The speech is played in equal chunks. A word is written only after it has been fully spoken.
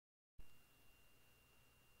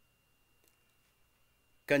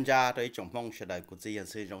更加对中梦时代估计也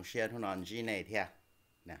是一种些同人之内的，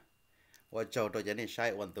那我做到这里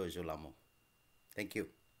晒完对就了么 ？Thank you。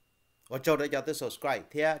我做到叫tới subscribe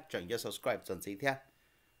thế, chẳng cho subscribe chẳng gì thế,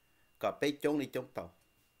 có bé chống đi chống tàu,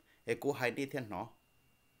 em cú hay đi thế nó,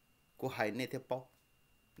 cú hay đi thế bao,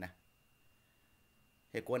 nè,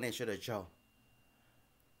 em cú này sẽ được cho,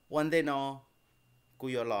 one day nó, cú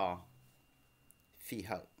yêu lo, phi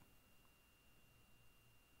hậu,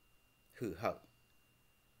 hử hậu,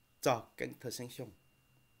 cho cánh thơ sinh sông,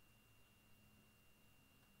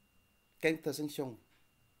 cánh thơ sinh sông,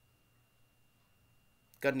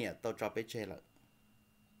 cái này tôi cho bé chơi lại,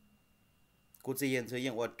 cú chỉ hiện sử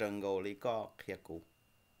dụng ở trường ngồi lý có khía cú,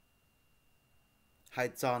 hay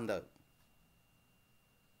chọn được,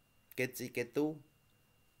 cái gì cái tu,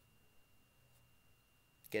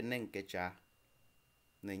 cái nên cái trả,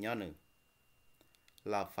 người nhỏ nữa,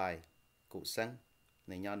 là phải cụ sinh,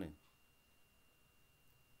 người nhỏ nữa.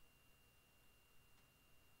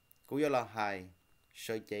 Cú yêu là hai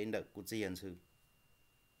sợi chế được của gì anh sư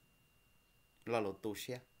là lột tu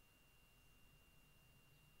xe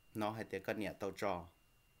nó hay tiếc con nhẹ tàu trò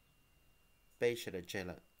bây sẽ được chơi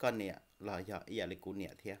là con nhẹ là giờ ý là cú nhẹ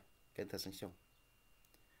thế cái thật sinh sống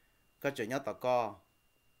có chuyện nhớ tao có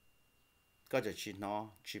chuyện chỉ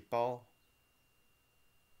nó chỉ bao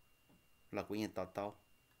là cú nhìn tao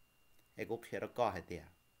ai cũng kia đó có hay tiếc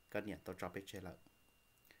con nhẹ tàu trò bây chơi là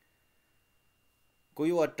cú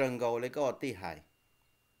yêu trần gầu lấy có tí hại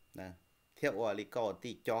nè theo ở lấy có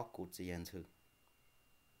tí cho cú gì anh sư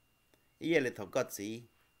ý là thằng có gì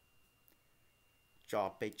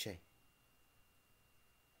cho bây chơi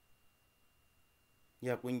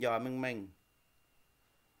giờ quân giờ mình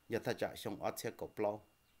giờ ta chạy xong ở xe cột lâu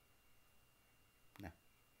nè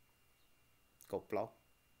cột lâu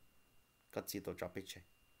có gì tôi cho bây chơi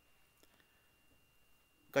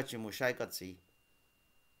có chỉ một sai có gì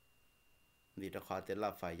vì đó khó thì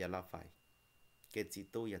là phải giờ là phải cái gì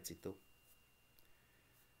tu giờ gì tu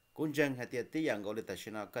cũng chẳng hay tiệt tí dạng gọi là ta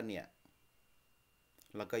xin nó cái nhẹ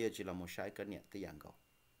là cái chỉ là một sai cái nhẹ tí dạng gọi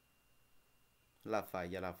là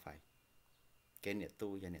phải giờ là phải cái nhẹ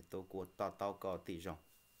tu của tao có tí rong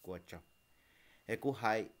của chồng ấy cũng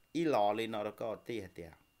hay ý lò lên nó có tí hết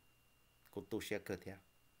tiệt của tu sẽ cơ theo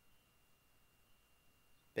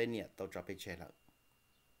bên nhẹ tao cho bên chơi lại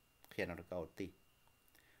khi nó có tí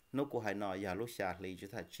nó cũng hay nói giờ lúc xa lý cho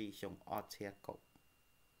ta chi xong ở xe cậu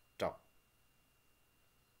trọng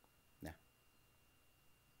nè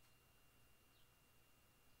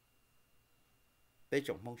bé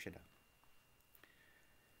trọng mong sẽ được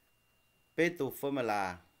bé tụ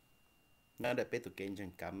formula nó để bé tụ kiến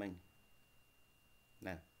chân cảm ơn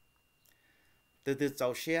nè từ từ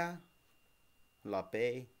cháu xe là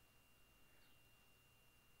bé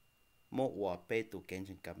một quả bé tụ kiến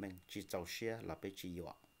chân cảm ơn chỉ cháu xe là bé chỉ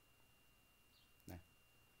dọa nè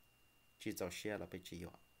chỉ cháu xe là bé chỉ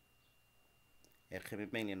dọa khi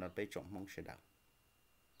mình nên nó bé trọng mong sẽ được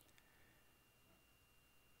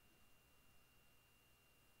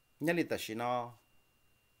nhớ lý ta chỉ nó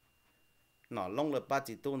lông là ba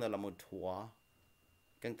chỉ tu là một thua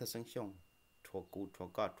căng thẳng sinh sống thua cú thua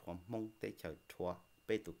có thua mong tới chờ thua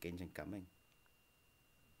bé tụ kiến chân cảm ơn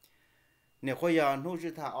nếu bây giờ nuôi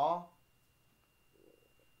chữ thảo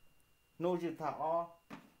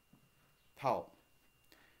thảo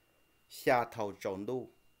xa thảo trộn đu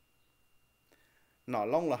nó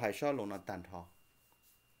lông là hay sao luôn nó tàn thọ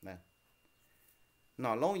nè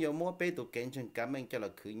nó lông giờ mua bé tụ kiến chân cảm ơn cho là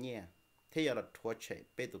khứ nhẹ thế giờ là thua chạy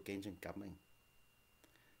bé tụ kiến chân cảm ơn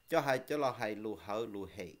cho là hay lù hở lù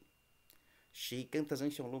hệ sĩ căng thẳng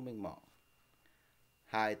sinh sống luôn mình mỏ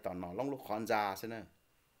hai tao nó lông lúc khoan già thế nè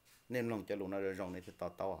nên lòng cho luôn nó rồi rong này thì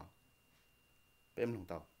tao à em lòng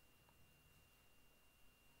tao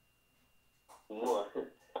mua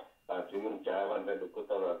chúng mình trảวันนั้นก็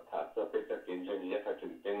ตลอดถ้าจะเป็นจะกินจะนี้ถ้าถึ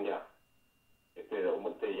งเป็นอย่างเป็นเรามั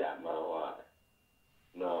นจะอยากมาว่า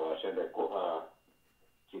เนาะเช่นเดียวกับ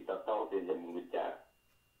จิตเต้าที่จะมีจ่า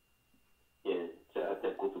ยังจะแต่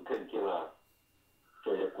กูถูกขึ้นกี่ละจ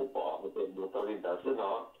ะยังกูบอกมันเป็นดูตัวลินดาซึ่งเน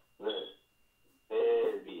าะเนี่ย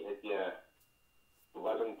บีให้เจ้าว่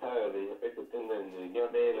าตั้งเท่าเลยจะไปถูกขึ้นเงินเยอะ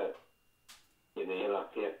ได้เลยอย่างนี้หลัก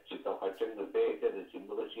เทียบจิตเราพัฒนาไปก็จะจิต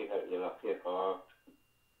มันก็ชี้ให้หลักเทียบเขา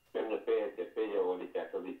เป็นเป้แต่เป้จะบริจาค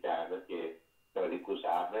นั่นเองแต่ลิคุส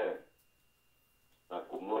าเนี่ย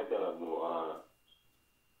กลุ่มน้อยจะละหมู่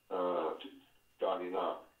จอดีเนา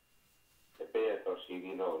ะแต่เป้ตัวสี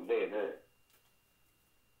ดีเนาะเด่นเนี่ย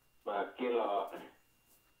มากินเรา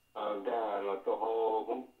ก็เราตัวเขา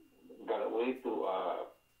การเอาไว้ตัว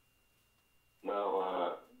น่าว่า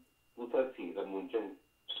ผู้ทัศน์สีละมุนจัง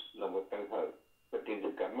เรามาตั้งเถอะก็กินจะ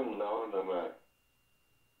กันมั่งเนาะนะมา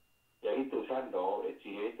山道，只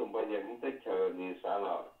係同班人在chờ你啥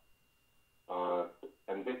啦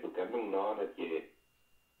？anh biết tụi cái mình nó là chỉ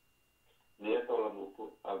nếu tôi là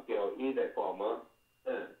một kiểu ý để bỏ mà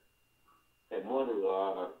để mua được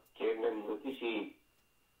cái mình một cái gì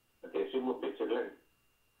để xin một cái chuyện lên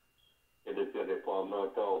để để bỏ mà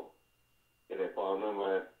đâu để bỏ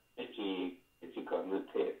mà cái chỉ còn như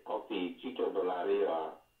thế có gì chỉ cho đô la đi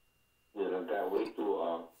người làm ra với tụi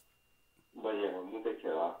bây giờ không thể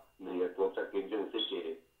chờ người tôi sẽ kinh doanh sự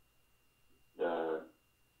gì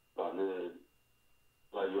còn là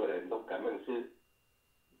有人都感恩是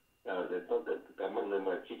人都感恩那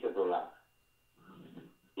么$7,000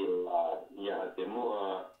有节目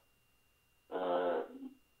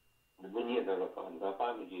每年的讲到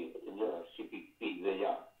80几有10的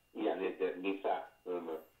呀也那的丽莎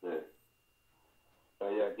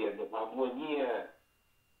呀店的他每年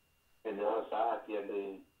那啥店的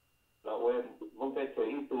老外我在这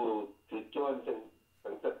里都只专程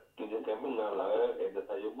等着经营感恩了那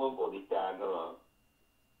他有么不理解呢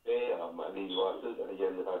mà đi vào sự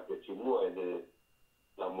dân là cái chỉ mua để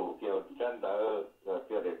làm một kiểu chân đỡ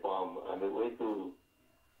kiểu để phòng anh ấy từ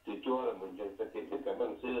cho là mình dân thực hiện cái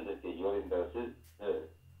bằng sư để chỉ vô lên đầu sư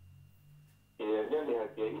thì nếu như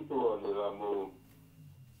cái ý đồ là một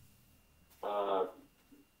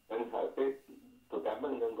anh thấy cái tụi cái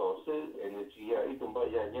bằng dân gõ sư anh chỉ là ý đồ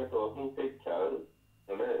bây giờ nhớ tôi không thể chở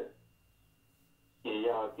nên chỉ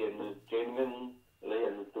là tiền trên ngân lấy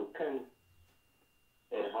anh tụi khăn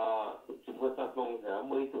họ chúng tôi tập trung ở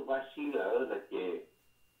mấy tụi bác sĩ là chỉ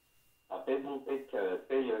bên mông bên chờ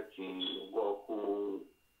bây giờ chỉ qua khu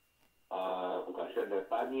cả sự là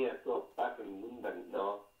ba nhiêu số ba cái những đằng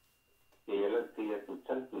nó thì là tụi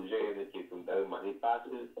chân tụi dê là chỉ tụi đời mà đi ba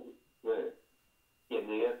thứ rồi hiện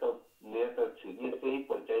nếu tôi chỉ như thế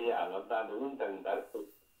còn chơi giả làm ta những đằng đã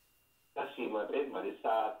bác sĩ mà bên mà đi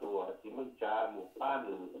xa tụi chỉ muốn trả một ba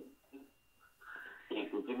nữa thì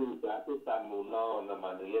tụi chỉ muốn trả tụi ta muốn nó là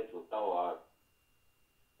mà người tụi tao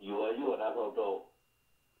vừa đã thôi đâu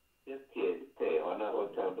cái thể họ nó họ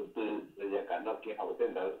theo từ giờ cả nó kia học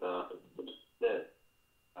trên đó nè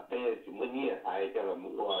bây giờ chỉ muốn nhẹ thay cho là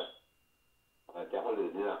mua cho họ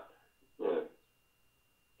lười nữa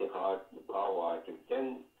thì họ chụp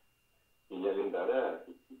chân thì giờ lên đó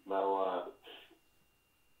mà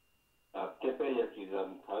cái bây giờ chỉ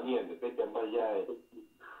làm thảo nhiên được cái chấm bao dài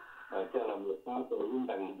cho là một số tổ liên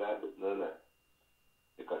đằng ra được nữa nè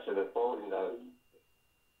thì có sẽ được phố lên đó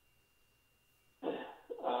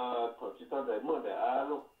thôi chỉ tao để mua để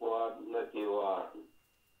lúc qua là chiều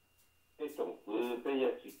cái tổng cứ bây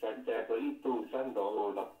giờ chỉ chăn chạy tới ít tu săn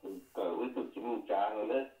đồ lập cỡ với tu chỉ muốn trả nữa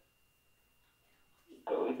đấy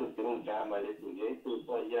cỡ với tu chỉ muốn trả mà để tu giấy tu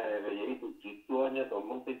qua dài và giấy tu chỉ chua nhá tôi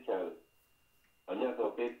muốn tới chờ ở nhà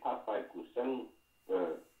tôi cái pháp bài của sân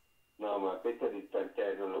nào mà cái thời đi chăn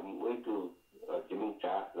chạy rồi là với tu chỉ muốn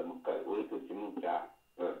trả là một cỡ với tu chỉ muốn trả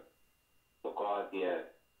tôi coi thì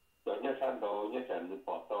cho nhớ san đồ nhớ chẳng được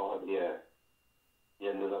bỏ to thì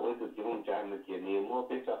giờ là với tụi chúng ta là chỉ nhiều mua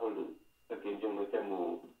cái sao hơn được cái kiến chúng nó sẽ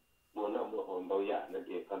mua nó mua hồn bao giờ là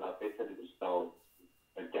chỉ còn là cái thân được tàu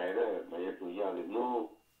chạy đó mà giờ tụi giờ thì mua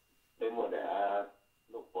cái mua để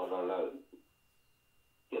lúc bỏ là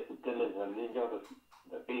cái tụi cái này hình như do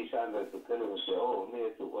là cái san là tụi cái này kiểu này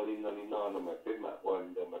tụi nó mà cái mà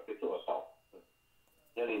mà cái chỗ tàu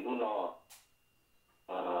giờ thì tụi nó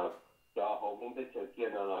cho họ cũng tới chờ kia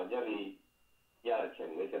nó là giờ thì là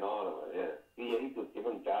chuyện cái cho nó là cái giấy tụi chỉ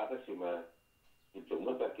mình trả đó thì mà thì chúng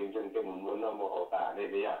nó ta kiểm tra cái muốn nó mà họ tả đây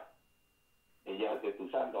bây giờ thì tụi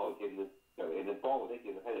san đó thì cái nó to thế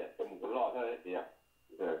thì nó hay là cái một cái lo thế thì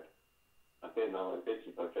cái nó cái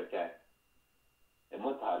chỉ có cho chạy để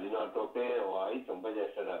mất thả đi nó cho cái và ít trong bây giờ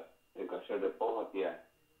sẽ là để có sẽ được bao tiền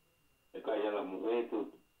để coi như là một cái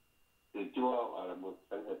từ chua hoặc là một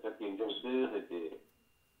cái kiểm tra sư thì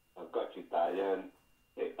có chỉ tài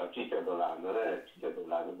để có chỉ cho đồ làm nữa đấy chỉ cho đồ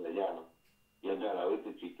làm nữa là sao hiện ra là với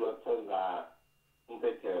tụi chỉ cho thân là không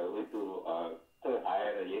thể chờ với tụi thứ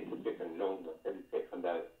hai là dễ tụi cái phần rong là cái phần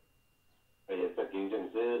đời bây giờ sẽ kiểm chứng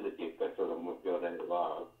sư là chỉ có cho là một điều này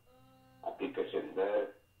vào application đó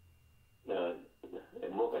để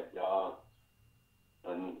mua cái cho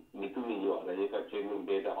mình cứ mình gọi là những cái trên mình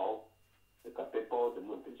về đó học để có cái po thì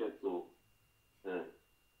mình cứ chơi tụ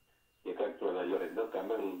thì các chỗ là do đến đó cảm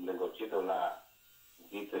ơn nên có chỉ đâu là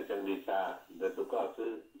đi tới chân đi xa để tôi có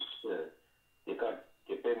sự thì các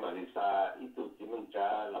cái bên mà đi xa ít tu chỉ mình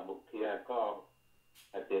trả là một kia có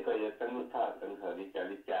thì có những tăng tha tăng thời đi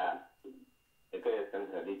trả thì có những tăng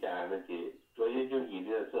thời đi trả nên chỉ cho những chuyện gì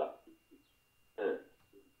nữa sợ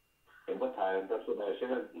thì bất thay đó số này sẽ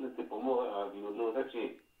là thì cũng mua ví dụ nó gì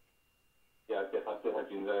thì phát từ hai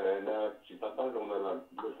chín giờ là chỉ tao tao dùng là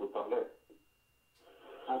được phụ tao đấy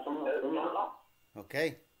xong rồi đúng đó ok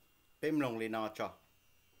bếm lông li nó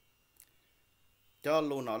cho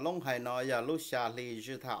lù nó lông hay nó giờ lù xa li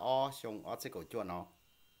dư thà o xong o sẽ cổ chua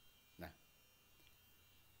nè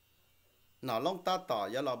nó lông ta tỏ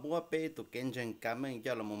giờ là mua bê tụ kinh doanh cá mình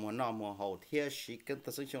cho là một nó một hậu thiên sĩ kinh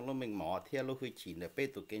ta sinh trong lúc mình mỏ thiên lúc huy chỉ để bê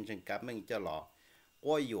tụ kinh doanh cá mình cho là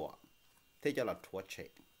qua dọa thế cho là thua chết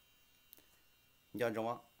do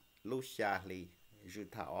trong lù xa li dư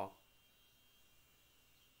thà o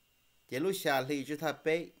chỉ lù xa li dư thà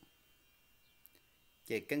bê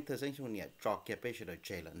chỉ kinh ta sinh trong nhà trọ kia bê sẽ được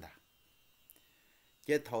chơi lần đã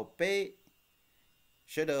chỉ thầu bê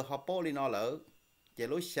sẽ được học bố li nó lỡ chỉ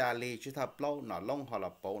lúc xa li chứ thà lâu nó lông hoặc là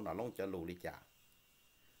bố nó lông cho lù li chả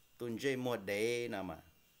tuần chơi mua đế nè mà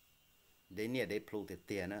đế nè đế plu thì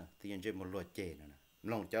tiền nữa tiền chơi một luật chơi nữa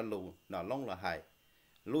lông cho lù nó lông là hay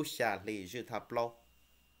lúc xa li chứ thà lâu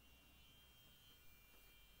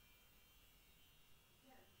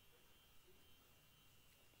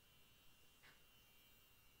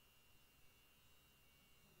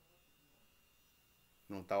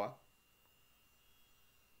nông tao á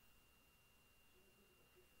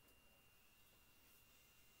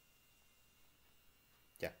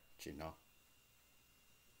chà chỉ nó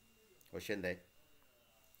ở trên đây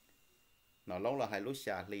nó lông là hay lúc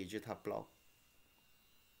xa li chứ thà lâu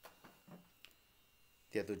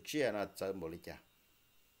thì tụi chia nó chơi một li chả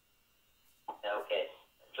ok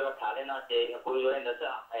cho thả lên nó thì cuối rồi nó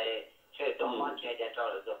sẽ chơi trong món chơi để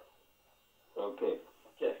cho được rồi ok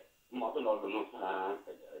ok mà cái nó là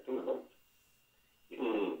chúng nó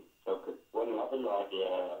okวันเราเป็นเราเดีย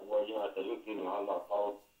ววันนี้จะยุ่งกินเราเราเอา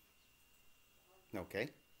ok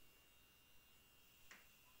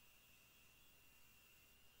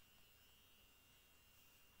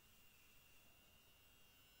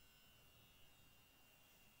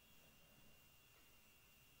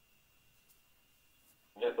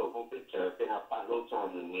nếu tôi không biết chờ cái học bạn lúc cho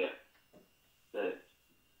mình nhỉ để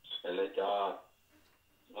là cho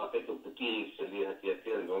nó cái tụi kia xử lý hạt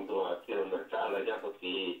tiền trong đó tiền là trả lại cho tụi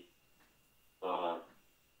kia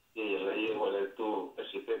thì là yêu gọi là tu cái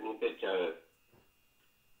sự cái muốn cái chờ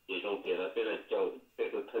thì trong tiền là cái là chờ cái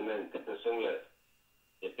tụi thân nên cái tụi sinh lợi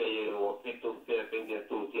thì cái tu cái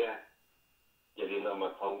tu kia giờ đi nào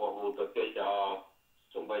mà thông qua hồ tụi cái cho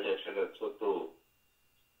chúng bây giờ sẽ là xuất tu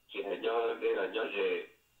chỉ là do đây là do gì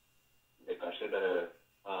để cả sự là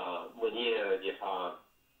mua nhiều gì ha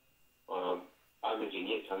ai mình chỉ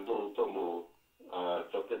nhớ程度都冇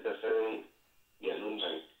做cái特生也论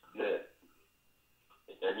坛的，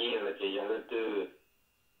人家了这样的都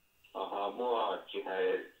mua chỉ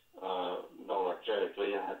hay弄了这这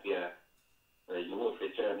样下边有没被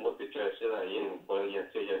这是了，因我也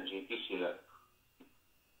这样子必须了，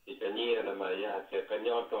这个你了嘛呀，这个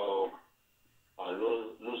鸟到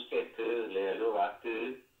路塞子来路瓦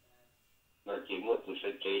子。mà chỉ một tụ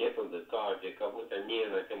sẽ chế trong được co chỉ có một cái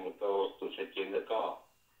nhiên là cho một tụ sẽ chế được co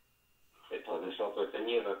để thổi được sau tôi cái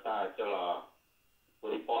nhiên là ta cho là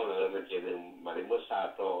với bao là chỉ được mà đi mua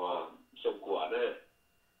xa cho sông quả đấy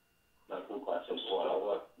là cũng quả sông quả là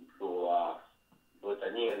tụ với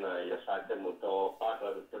cái nhiên là giờ xa cho một tụ phát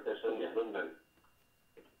là cho cái sông nhà luôn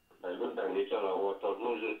đằng đi cho là tụ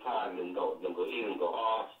nuôi dư tha đừng có y đừng có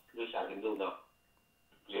o nuôi xa cái luôn nào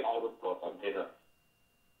chỉ o được có tầm thế nào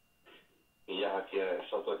thì giờ thì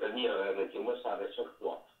sau tôi cái nhiều là chúng mới xa được sốt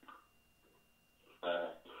quạt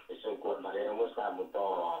cái sốt quạt mà để mới xa một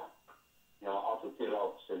to nó ở từ từ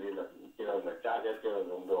lâu xử lý là từ lâu là trả cho từ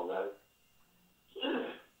đồng đồ cái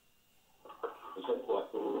sốt quạt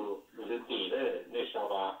từ tỷ đấy nên sau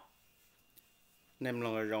đó nem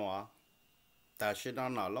lòng rồi à ta sẽ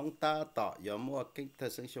nó lông ta tỏ giờ mua kinh tế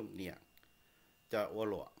sinh sống nhẹ cho ô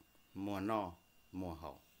lụa mùa no mùa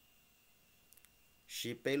hậu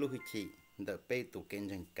si bê lu chi để bê tụ kinh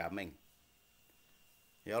doanh cá mình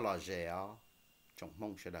giờ là dễ á trong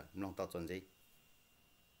mong sẽ được nông tao chuẩn gì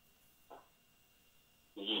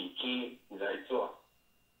gì chi lại做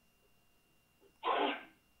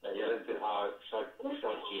là giờ thì họ sau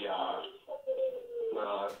khi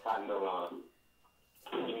mà thành được là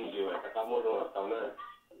nhưng điều là các môn đồ tao nó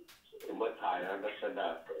thì mới thải nó sẽ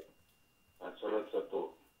đạt số lượng số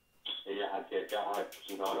tụ thì giờ hạt tiền cho họ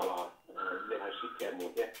chỉ nói là để họ sức kém một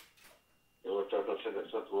cái rồi cho sẽ được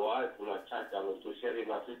số tụ ấy cũng là chắc chắn là tụ sẽ đi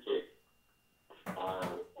vào cái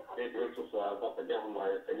cái tụ số có cái nhau mà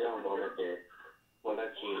là cái một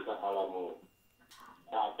là chỉ có họ là một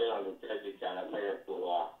bây giờ mình sẽ đi trả lại cái tụ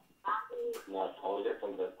là thấu cho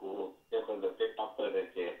phần được cũ cho phần được cái tóc ở đây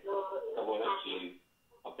cái một là chỉ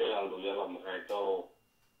bây giờ mình làm hai tô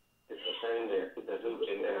cái sản này cái dùng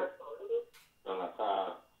trên này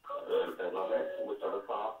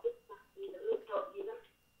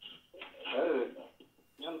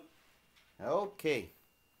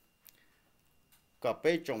có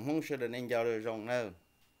bé trồng không sẽ được nên giao được rong nữa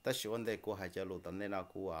ta chỉ vấn đề của hai cha lụt tận nên nào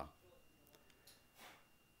của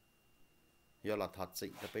do là thật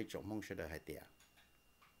sự ta bé trồng không sẽ được hai tiền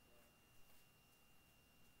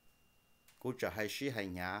cú trả hai sĩ hai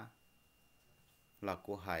nhà là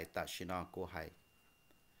của hai ta chỉ nói của hai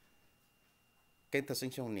cái ta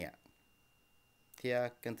sinh trong nhẹ thì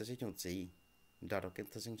cái ta sinh trong gì đó là cái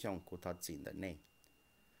ta sinh trong của thật gì đấy này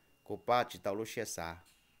của ba chỉ tao lúc xe xa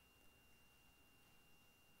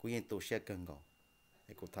của những tổ xe cần gạo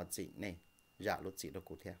thì của thật gì này giả lúc gì đó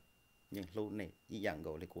của theo nhưng lúc này ý dạng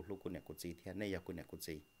gạo thì của lúc của này của gì theo này là của này của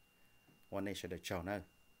gìวันนี้sẽ được chào nữa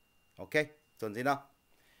ok tuần gì đó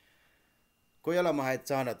cô là một hai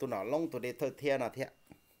trò là tôi nói long tôi để thôi theo nào theo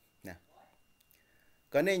nè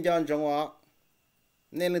cái nên chọn trong họ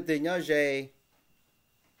nên là từ nhớ về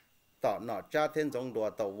tỏ nó cha thiên trong đùa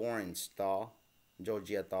tàu warrants đó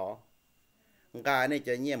Georgia đó cái này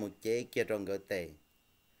cho nhiều một chế kia trong cái tệ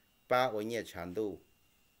ba ở nhà sản đủ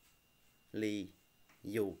li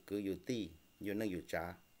dù cứ dù ti dù năng dù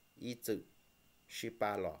trả ý chữ ship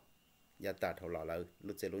ba lọ và ta thầu lọ lại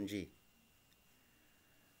lúc sẽ luôn gì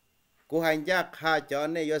cú hành giác ha cho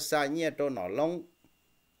nên do xa nhẹ cho nó long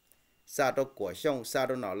xa cho của xong xa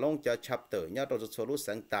cho nó long cho chập tử nhớ cho số lúc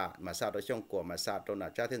sáng tạ mà xa cho xong của mà xa cho nó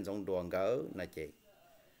cha thiên giống đuồng gỡ là chị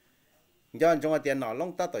do trong tiền nó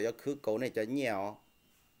long ta tổ cho khứ cầu này cho nhiều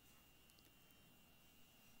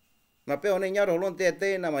mà bây giờ này nhớ đồ luôn tê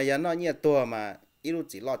tê là mà giờ nó nhiều tua mà ít lúc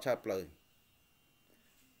chỉ lo chập lời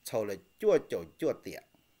sau là chua chổ chua tiệt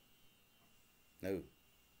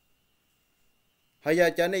hay giờ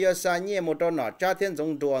cho nên do xa nhẹ một trò nọ cha thiên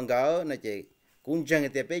giống đuồng gỡ là chị cũng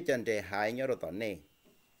chẳng thể biết chân để hại nhớ đồ tận này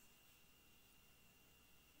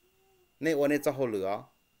nênวันนี้จะหัวเหลือ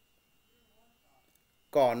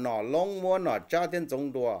ก่อนหน่อลงมัวหน่อจ้าเทียนจง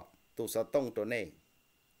ดัวตุสตงตัวนี้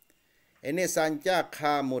ไอ้นี่สัญญาค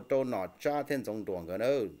ามุโตหน่อจ้าเทียนจงดวงกันเน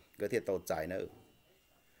อก็ที่ตัวใจเนอ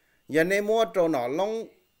อย่างนี้มัวโตหน่อลง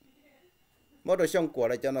มัวตัวช่องกัวเ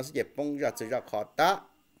ลยจะน่าเสียปงรัดจะขอตา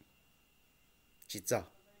จิตจ้า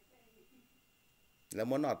แล้ว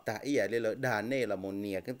มัวหน่อตาอีอะไรเลยด่าเน่ละมัวเ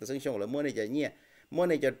นี่ยกันตัวช่องแล้วมัวเนี่ยจะเนี่ยมัวเ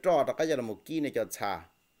นี่ยจะจ่อตะก็จะละมัวกี้เนี่ยจะชา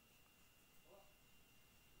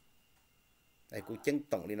ไอ้กูจัง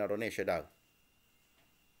ตงลีนาโรเน่เฉย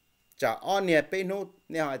ๆจะอ้อนเนี่ยไปนู้น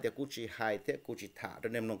เนี่ยหายแต่กูจีหายแต่กูจีถ่าตอ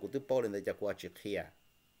นนี้มันกูตื้อโป้เลยแต่จะกูจีเคลียร์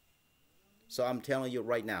so I'm telling you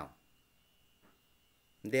right now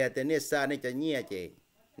เดี๋ยวแต่เนี่ยซาเนี่ยจะเงียบเจ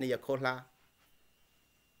เนี่ยจะโคตรละ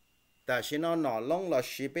แต่ฉันนอนหนอนลงหล่อ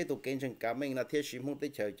ชีไปตุกเก่งจนกำเองนะเที่ยวชิมหุ่นได้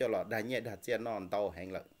เฉยจะหล่อได้เนี่ยได้เจียนอนเตาแห้ง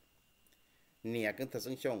เลยเนี่ยกันทัศ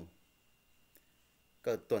น์ชง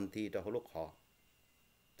ก็ตุนทีเราลูกคอ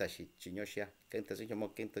แต่chỉ nhớ xe cái tự nhiên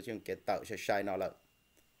một cái tự nhiên cái tạo sẽ sai nó lại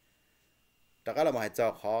tất cả là mọi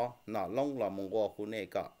trò khó nó long là một quả khu này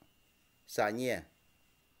cả xa nhẹ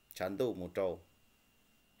chán đủ một trâu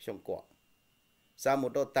xong quả xa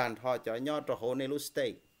một đôi tàn thọ cho nhau cho hồ này lúc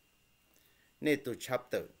stay này tụ chấp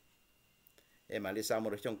tử em mà đi xa một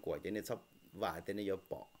đôi xong quả cho nên sắp vài tên này yếu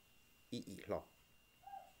bỏ ý lo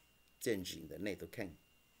chân chính的này tụ khen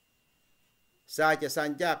xa cho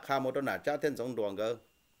san giác khá một đôi nà trả thêm giống đuồng cơ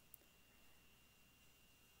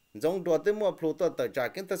giống đùa tới mua phụ tôi trả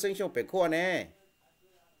cái ta sinh sống bị khô nè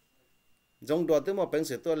giống đùa tới mua bệnh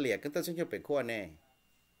sự tôi liệt cái ta sinh sống bị khô nè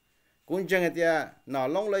cũng chẳng hạn nó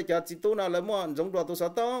long lấy cho chỉ tu nó lấy mua giống đùa tôi sao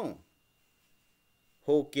tông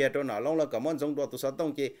hồ kia cho nó long là cả món giống đùa tôi sao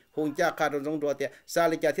tông chỉ hùng cha khai trong giống đùa thì sao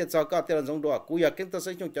lấy trả thiệt sao cao thì là giống đùa cú giờ cái ta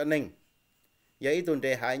sinh sống cho nên vậy tuần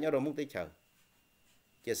đề hại nhau rồi muốn tới chờ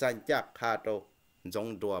chỉ san chắc khai trong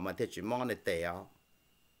giống đùa mà thiệt chỉ mong này tệ à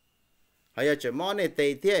hay là chỉ món này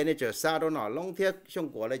tệ thế này chỉ sao đó nó long thiết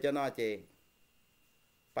xong của lại cho nó chỉ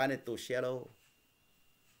ba này tụ xe đâu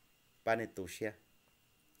ba này tụ xe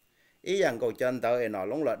ý rằng cầu chân tao nó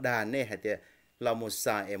long là đàn này hay thì là một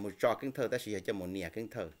sản em một trò kinh thơ ta chỉ cho một nẻ kinh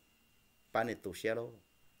thơ ba này tụ xe đâu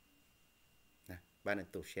nè ba này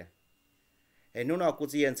tụ xe em lúc nào cũng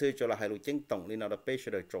chỉ anh sư cho là hai lũ chính tổng đi nào là bê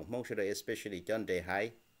sẽ được trồng mông sẽ được especially chân để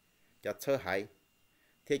hái cho thơ hái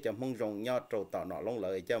thế cho mông rồng nhau trầu tỏ nó long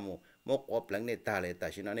lợi cho một ốp lạnh này ta lại ta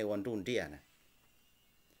chỉ nói này quan trung đi à nè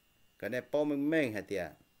cái này bao mình hay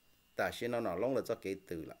tiệt ta chỉ nói nó long là cho cái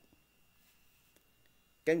từ là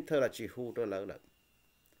cánh thơ là chỉ hu cho lỡ lỡ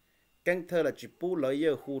cánh thơ là chỉ pu lỡ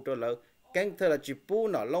dơ hu cho lỡ cánh thơ là chỉ pu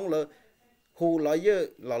nó long lỡ hu lỡ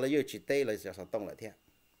dơ chỉ tê là sao tông lại thế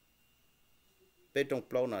bên trong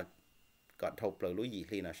plau nó còn thâu lỡ lúa gì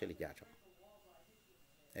thì nó sẽ là giả rồi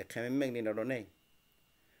cái mình đi nào đó này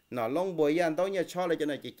nó long bồi yan tao nhớ cho lại cho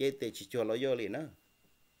nó chỉ chế thì chỉ cho nó vô liền nữa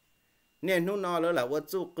nên nó là vật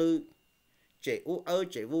chủ cứ chế u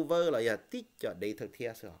chế vu vơ là ya tí cho đầy thực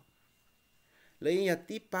thiệt sao lấy ya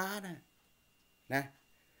tí ba nè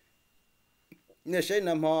nếu sẽ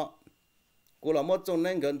nằm họ cô là một trong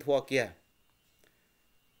những gần thua kia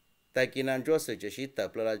tại kỹ năng cho sự chỉ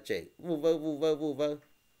tập là chế vu vơ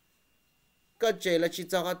cái chế là chỉ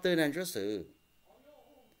cho cái từ năng cho sự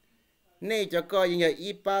nên cho coi như là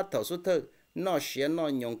ba thầu số thơ nó sẽ nó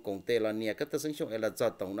nhung công tê là nè cái tư sinh là cho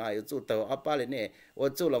tổng này yêu tàu ở ba này tôi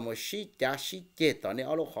做了một sĩ giá sĩ chế tao này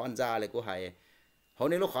ở lúc hoàn gia này của hai hồi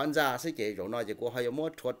này lúc hoàn gia sĩ chế rồi nó chỉ của hai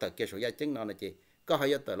một thuật tập kết số gia chính nó là chỉ có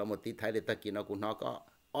hai tờ là một tí thái để tập kết nó cũng nó có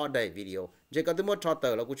ở đây video chỉ có tới một thuật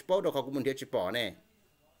tờ là cũng chỉ bảo được họ cũng muốn thiết chỉ bảo nè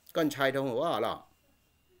con trai đâu hả là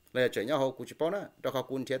là chuyện nhau họ cũng chỉ bảo nữa đó họ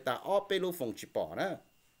cũng thiết ta ở bên lúc phòng chỉ bảo nữa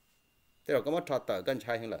thế rồi có một thuật tờ con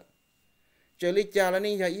trai hơn là chơi lý cha là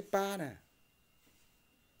nên là ít ba nè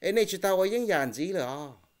ấy này chỉ tao có những dạng gì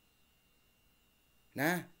rồi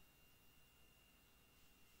nè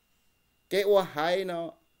cái ô hai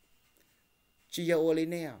nó chỉ là ô lên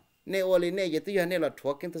nè ô lên nè vậy tuy nhiên nè là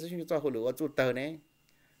thuộc cái thứ chúng ta hồi lửa chú tờ nè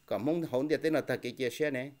còn mong hồn địa tên là ta cái chia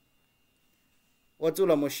sẻ nè ô chú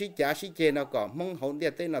là một sĩ giá sĩ chế nó còn mong hồn địa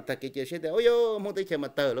tên là ta cái chia sẻ đấy ôi yo mong tới chơi mà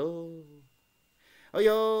tờ luôn ôi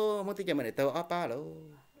yo mong tới chơi mà để tờ áp ba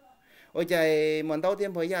luôn ôi trời mình đầu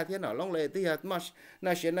tiên phải ra thế nào long lệ tí hạt mà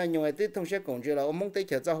nó sẽ là nhiều tí thông sẽ cùng chứ là ông mong tới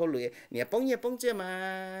chờ cho họ lười nè bông chứ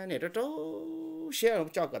mà nè đó sẽ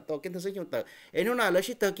cho cả tôi cái thứ sử dụng tờ ấy nó nào lấy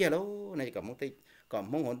sĩ tờ kia đâu này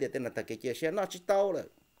còn mong hồn tiền tên là tờ kia chia sẻ nó chỉ tao rồi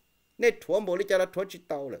nè thua bộ đi cho nó thua chỉ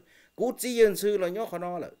tao rồi cú chỉ dân sư là nhớ khó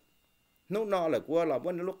nó rồi nó là của là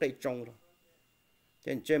vẫn lúc đây trông rồi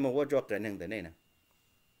trên một cái cái này thế này nè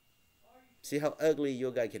see how ugly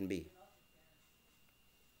you guys can be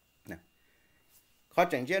khó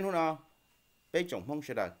chẳng trên hôm nào bây chồng không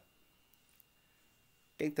sẽ được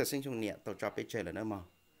cái thật sinh trong nhẹ tao cho bây chơi là nữa mà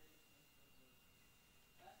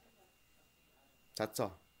thật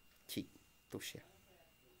cho thì tôi sẽ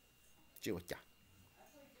chịu chả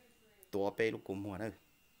tua bây lúc cùng mùa nữa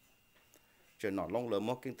chuyện nó long lớn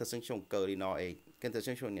mất cái thật sinh trong cờ đi nó ấy cái thật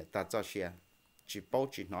sinh trong nhẹ ta cho sẽ chỉ bao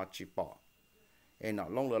chỉ nó chỉ bỏ ấy nó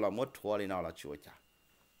long lớn là mất thua đi nó là chịu chả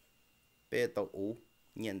bây tao ú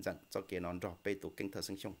nhận rằng cho kia nó rõ bây tụ kinh thơ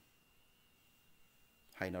sinh chung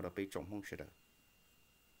hay nó đã bây trọng không sẽ được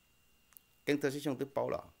kinh thơ sinh chung tức bao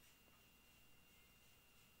là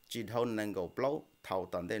chỉ thâu năng gấu bao thâu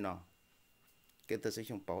tận đây nó kinh thơ sinh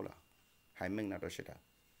chung bao là hay mình nào đó sẽ được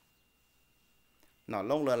nó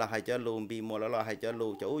lông là hay cho lùm bị mua là hay cho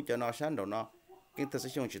lù cho nó sáng đầu nó kinh thơ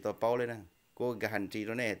sinh chung chỉ tao bao lên nè cô cái hành trì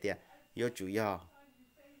đó này thì do chủ yếu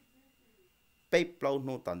bây bao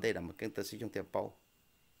nô tận đây là một kinh thơ sinh chung thì bao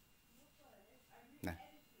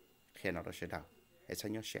khi nào đó sẽ đào, hãy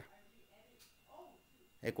sang nhớ sẽ,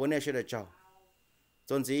 hãy cuốn này sẽ được cho,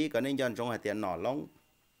 trong gì có nên dọn trong hai tiền nọ lông,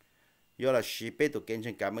 do là sĩ bê tụ kiến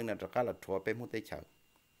trên cả mình là tất cả là thua bê một tay chở,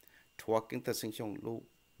 thua kinh tế sinh trong lũ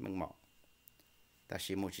mình mỏ, ta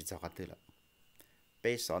sĩ một chỉ cho cái thứ là,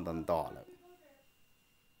 bê sọn đòn đỏ là,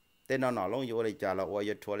 tên nó nọ lông vô lại trả là ôi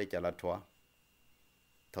vô thua lại trả là thua,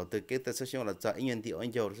 thầu từ kinh tế sinh trong là cho anh nhân thì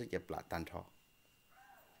anh giàu sẽ chụp lại tan thọ,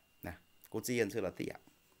 nè, cố chỉ nhân sự là tiệt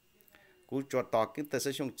cú cho tao cái tờ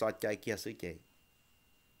sử dụng cho chạy kia sử chế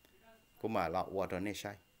cú mà lọ water này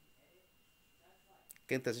sai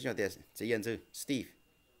cái tờ sử dụng thì chỉ nhận dư Steve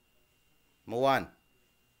Muab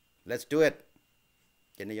let's do it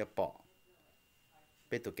cho nên bỏ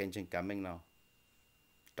bây tụ kiến trên cả mình nào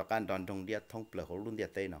cho can đòn trong địa thông bờ hồ luôn địa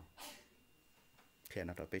tây nào khi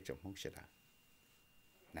nào đó bây chồng không sẽ là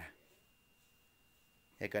nè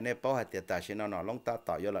cái cái này bảo hạt tiệt ta sẽ nó long ta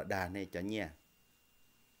tạo vô là đà này cho nhẹ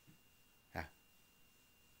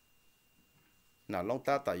nó long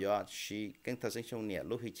ta tạo ra chỉ cái thật sinh trong nhẹ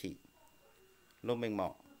lúc huy chỉ lúc mình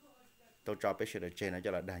mỏ tôi cho bây giờ được chơi nó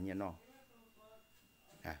cho là đàn nhiên nó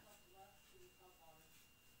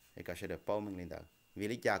thì cả sẽ được bao mình lên đó vì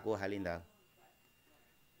lý cha của hai lên đó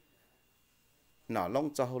nó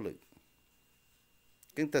long cho hậu lực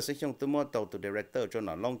cái thật sinh trong tôi mua tàu từ director cho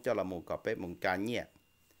nó long cho là một cặp bé một cá nhẹ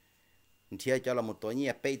thì cho là một tối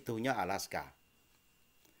nhẹ bé tu nhá Alaska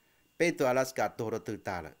bé tu Alaska tôi đã từ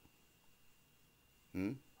ta rồi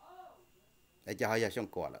để cho họ xong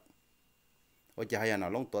quả了，我就係人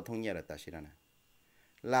攞多通嘢嚟打先啦。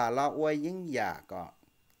嗱，我應廿個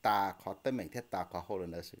大學都明天大學好了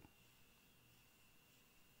那是，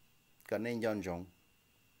個nên dân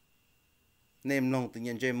trọng，nên lòng tự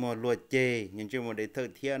nhiên chơi mua luật chơi，nhân chơi mua để thơ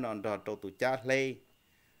thiên nó đó tụ cha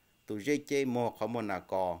lê，tụ chơi chơi mua không mua nào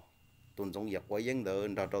cò，tụ trong việc quay những đời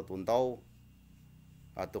đó tụ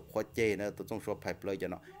đâu。tụ khoa chế nữa tụ trong số phải play cho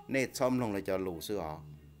nó nên xong lòng lại cho lũ xưa họ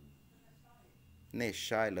nè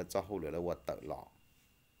sai là cho hồ lửa là vật tự lọ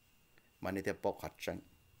mà nè theo bọc hạt trắng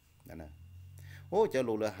nè ô cho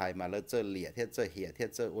lù là hài mà là chơi lìa theo chơi hiệp theo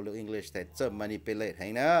chơi ô lù English theo chơi manipulate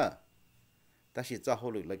hay nữa ta chỉ cho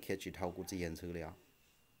hồ lửa là kia chỉ thâu cũng chỉ hiện sự liệu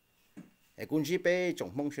ai cũng chỉ bé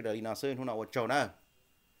trồng mông sẽ đợi nào sơn hôm nào vật trâu nữa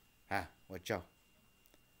ha vật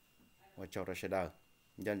trâu ra sẽ đợi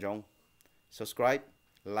dân trong subscribe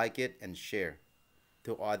like it and share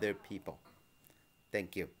to other people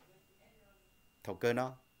thank you thầu cơ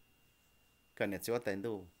nó cần nhận sẽ tên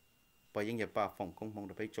đủ bởi những nghiệp bà phòng công mong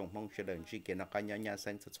được phải trồng mong sẽ đợi chỉ kiến nó cái nhà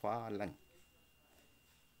xanh xóa lăng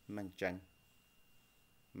mang trăng